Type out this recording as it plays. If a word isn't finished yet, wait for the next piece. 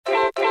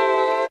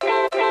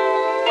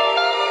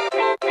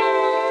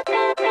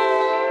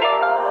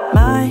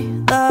my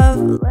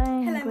love.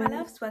 Hello my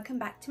loves, welcome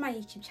back to my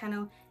YouTube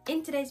channel.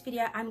 In today's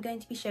video I'm going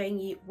to be showing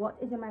you what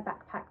is in my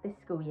backpack this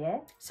school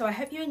year. So I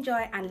hope you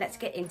enjoy and let's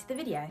get into the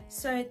video.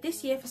 So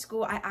this year for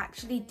school I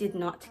actually did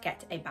not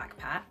get a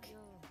backpack.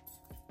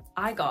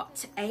 I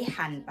got a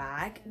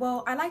handbag.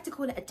 Well, I like to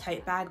call it a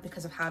tote bag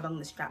because of how long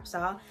the straps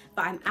are,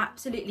 but I'm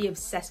absolutely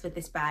obsessed with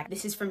this bag.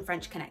 This is from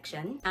French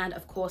Connection, and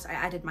of course I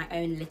added my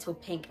own little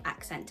pink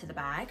accent to the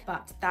bag,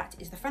 but that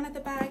is the front of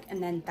the bag,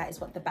 and then that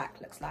is what the back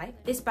looks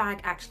like. This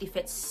bag actually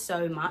fits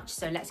so much,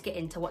 so let's get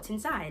into what's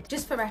inside.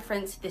 Just for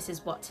reference, this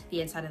is what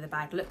the inside of the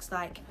bag looks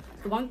like.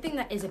 The one thing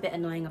that is a bit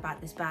annoying about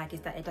this bag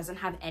is that it doesn't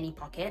have any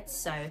pockets,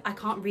 so I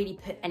can't really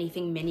put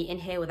anything mini in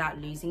here without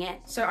losing it.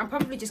 So I'm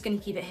probably just going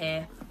to keep it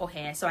here or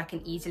here so I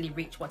can easily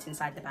reach what's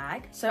inside the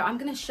bag. So I'm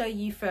going to show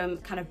you from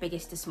kind of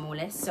biggest to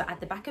smallest. So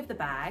at the back of the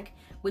bag,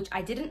 which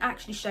I didn't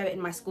actually show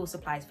in my school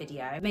supplies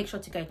video, make sure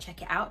to go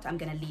check it out. I'm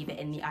going to leave it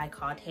in the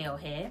iCard here or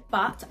here.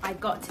 But I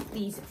got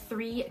these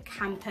 3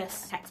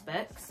 campus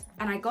textbooks,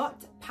 and I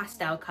got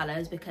pastel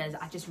colors because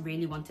I just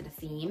really wanted a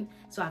theme.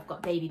 So I've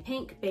got baby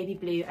pink, baby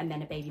blue, and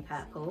then a baby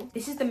purple.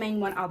 This is the main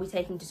one I'll be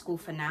taking to school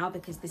for now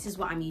because this is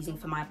what I'm using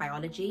for my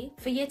biology.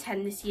 For year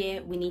 10 this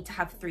year, we need to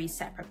have 3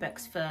 separate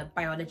books for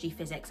biology,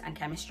 physics, and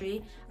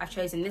chemistry. I've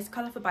chosen this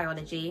color for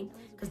biology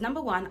because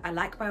number one, I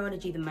like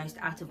biology the most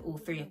out of all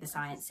 3 of the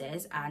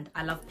sciences, and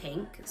I love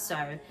pink. So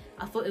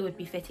I thought it would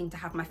be fitting to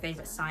have my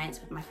favorite science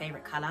with my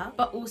favorite color,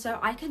 but also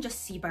I can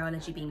just see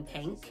biology being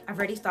pink. I've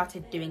already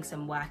started doing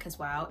some work as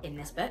well in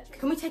this book.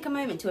 Can we take a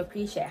moment to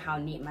appreciate how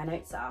neat my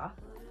notes are?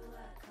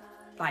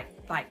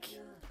 Like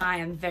I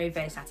am very,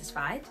 very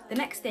satisfied. The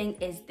next thing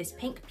is this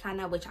pink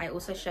planner, which I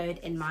also showed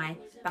in my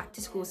back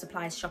to school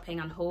supplies shopping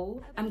and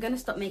haul. I'm gonna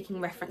stop making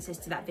references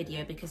to that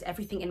video because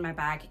everything in my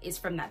bag is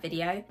from that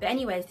video. But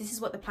anyways, this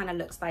is what the planner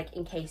looks like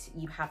in case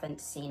you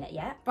haven't seen it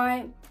yet.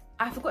 Right.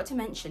 I forgot to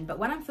mention, but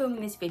when I'm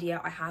filming this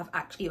video, I have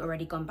actually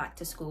already gone back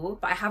to school,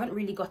 but I haven't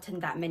really gotten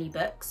that many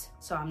books,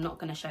 so I'm not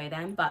gonna show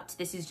them, but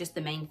this is just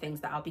the main things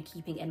that I'll be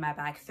keeping in my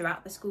bag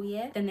throughout the school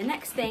year. Then the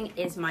next thing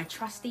is my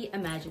trusty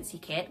emergency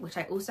kit, which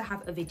I also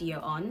have a video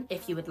on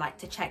if you would like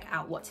to check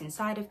out what's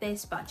inside of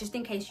this, but just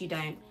in case you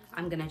don't,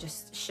 I'm gonna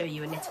just show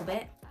you a little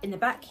bit. In the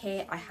back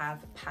here, I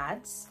have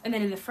pads, and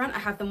then in the front, I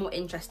have the more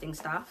interesting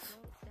stuff.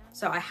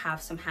 So I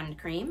have some hand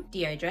cream,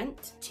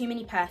 deodorant, 2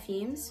 mini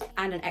perfumes,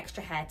 and an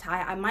extra hair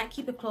tie. I might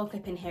keep a claw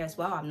clip in here as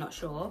well, I'm not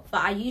sure.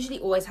 But I usually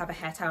always have a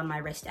hair tie on my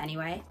wrist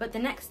anyway. But the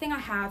next thing I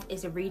have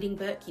is a reading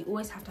book. You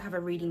always have to have a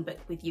reading book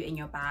with you in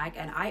your bag,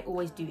 and I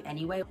always do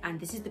anyway. And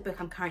this is the book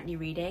I'm currently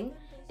reading.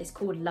 It's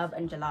called Love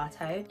and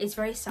Gelato. It's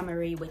very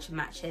summery, which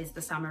matches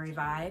the summery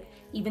vibe.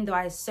 Even though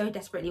I so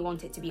desperately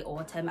want it to be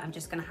autumn, I'm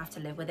just gonna have to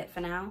live with it for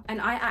now. And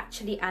I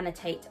actually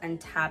annotate and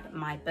tab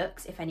my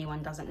books if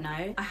anyone doesn't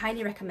know. I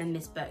highly recommend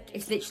this book.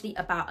 It's literally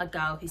about a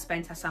girl who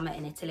spent her summer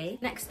in Italy.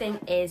 Next thing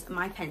is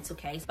my pencil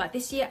case, but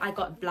this year I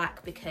got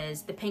black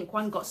because the pink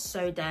one got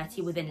so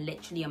dirty within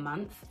literally a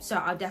month. So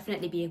I'll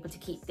definitely be able to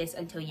keep this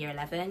until year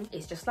 11.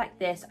 It's just like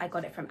this. I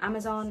got it from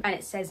Amazon, and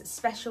it says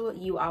special,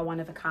 you are one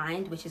of a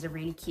kind, which is a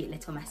really cute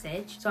little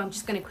message. So I'm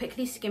just going to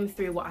quickly skim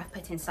through what I've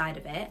put inside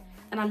of it,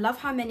 and I love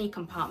how many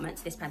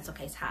compartments this pencil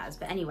case has.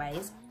 But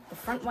anyways, the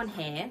front one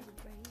here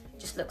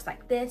just looks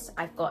like this.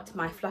 I've got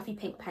my fluffy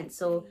pink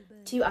pencil,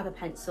 2 other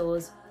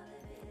pencils,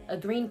 a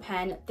green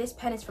pen. This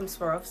pen is from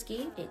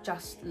Swarovski. It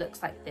just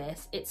looks like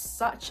this. It's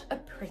such a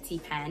pretty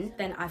pen.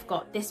 Then I've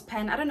got this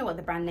pen. I don't know what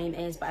the brand name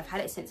is, but I've had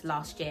it since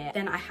last year.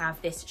 Then I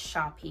have this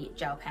Sharpie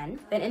gel pen.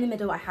 Then in the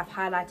middle, I have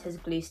highlighters,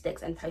 glue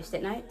sticks, and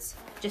post-it notes.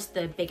 Just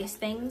the biggest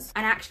things.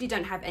 And I actually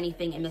don't have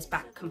anything in this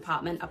back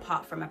compartment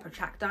apart from a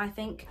protractor, I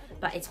think,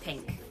 but it's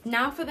pink.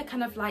 Now for the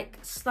kind of like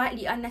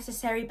slightly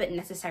unnecessary but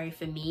necessary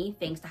for me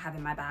things to have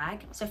in my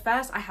bag. So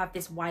first I have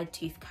this wide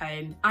tooth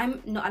comb.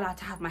 I'm not allowed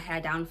to have my hair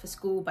down for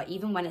school, but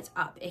even when it's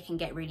up, it can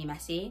get really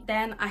messy.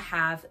 Then I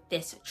have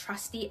this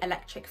trusty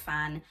electric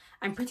fan.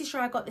 I'm pretty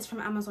sure I got this from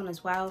Amazon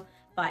as well,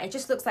 but it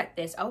just looks like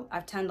this. Oh,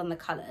 I've turned on the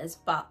colors,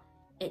 but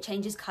it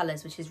changes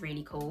colors, which is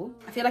really cool.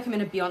 I feel like I'm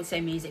in a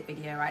Beyonce music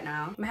video right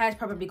now. My hair's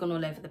probably gone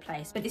all over the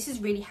place, but this is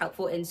really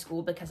helpful in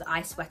school because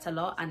I sweat a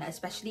lot, and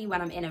especially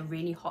when I'm in a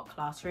really hot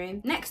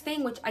classroom. Next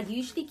thing, which I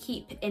usually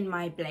keep in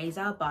my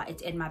blazer, but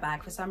it's in my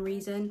bag for some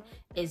reason,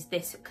 is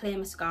this clear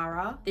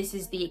mascara. This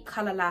is the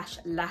Color Lash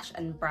Lash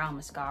and Brow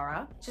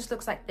Mascara. It just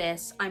looks like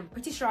this. I'm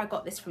pretty sure I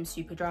got this from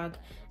Superdrug,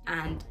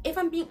 and if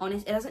I'm being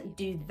honest, it doesn't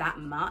do that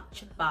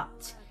much,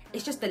 but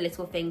it's just the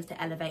little things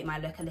to elevate my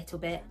look a little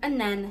bit. And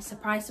then,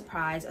 surprise,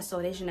 surprise, a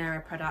Sol de Janeiro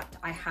product.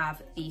 I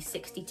have the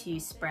 62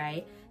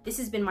 spray. This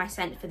has been my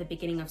scent for the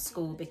beginning of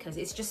school because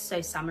it's just so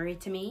summery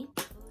to me.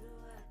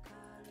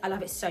 I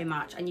love it so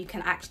much, and you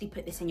can actually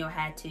put this in your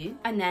hair too.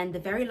 And then the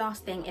very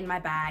last thing in my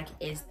bag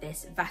is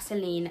this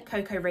Vaseline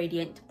Cocoa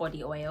Radiant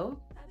Body Oil.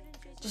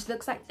 Just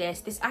looks like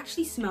this. This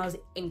actually smells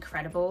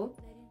incredible.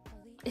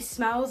 It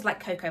smells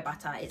like cocoa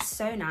butter. It's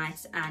so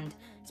nice, and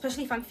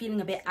especially if I'm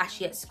feeling a bit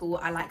ashy at school,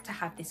 I like to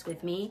have this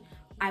with me.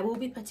 I will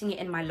be putting it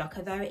in my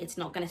locker though. It's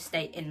not going to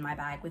stay in my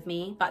bag with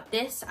me, but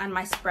this and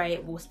my spray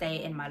will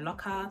stay in my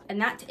locker. And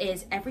that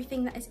is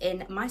everything that is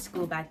in my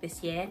school bag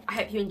this year. I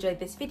hope you enjoyed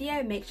this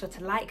video. Make sure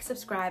to like,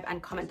 subscribe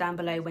and comment down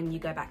below when you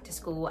go back to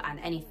school, and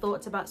any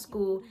thoughts about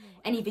school,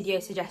 any video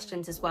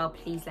suggestions as well,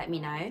 please let me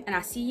know. And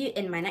I'll see you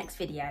in my next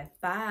video.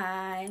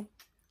 Bye.